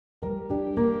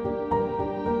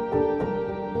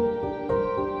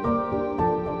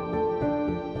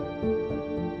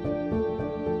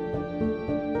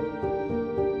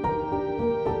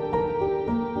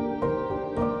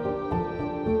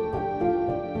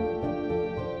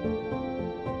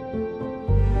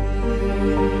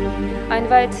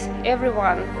invite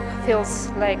everyone who feels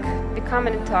like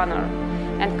becoming a donor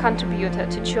and contributor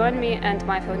to join me and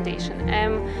my foundation.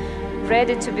 I'm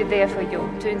ready to be there for you,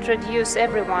 to introduce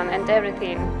everyone and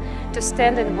everything, to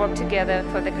stand and work together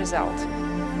for the result.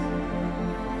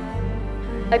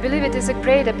 I believe it is a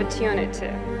great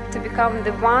opportunity to become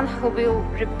the one who will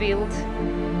rebuild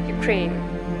Ukraine,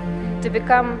 to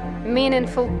become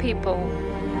meaningful people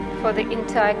for the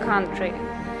entire country,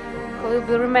 who will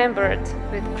be remembered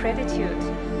with gratitude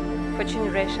for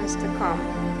generations to come.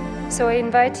 So I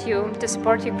invite you to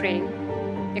support Ukraine,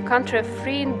 a country of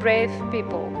free and brave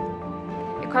people,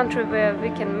 a country where we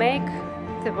can make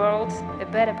the world a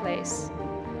better place.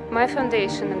 My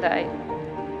foundation and I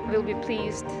will be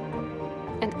pleased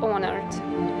and honored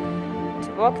to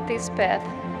walk this path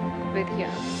with you.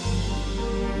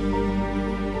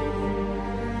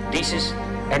 This is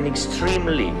an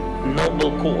extremely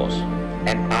noble cause,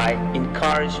 and I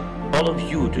encourage all of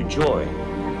you to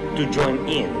join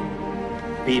in.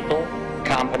 People,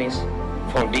 companies,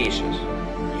 foundations.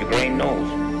 Ukraine knows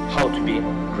how to be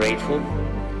grateful.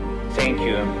 Thank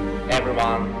you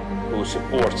everyone who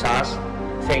supports us.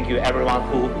 Thank you everyone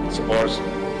who supports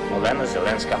Olena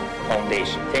Zelenska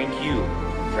Foundation. Thank you,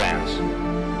 friends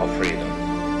of freedom.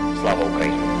 Slava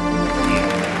Ukraini!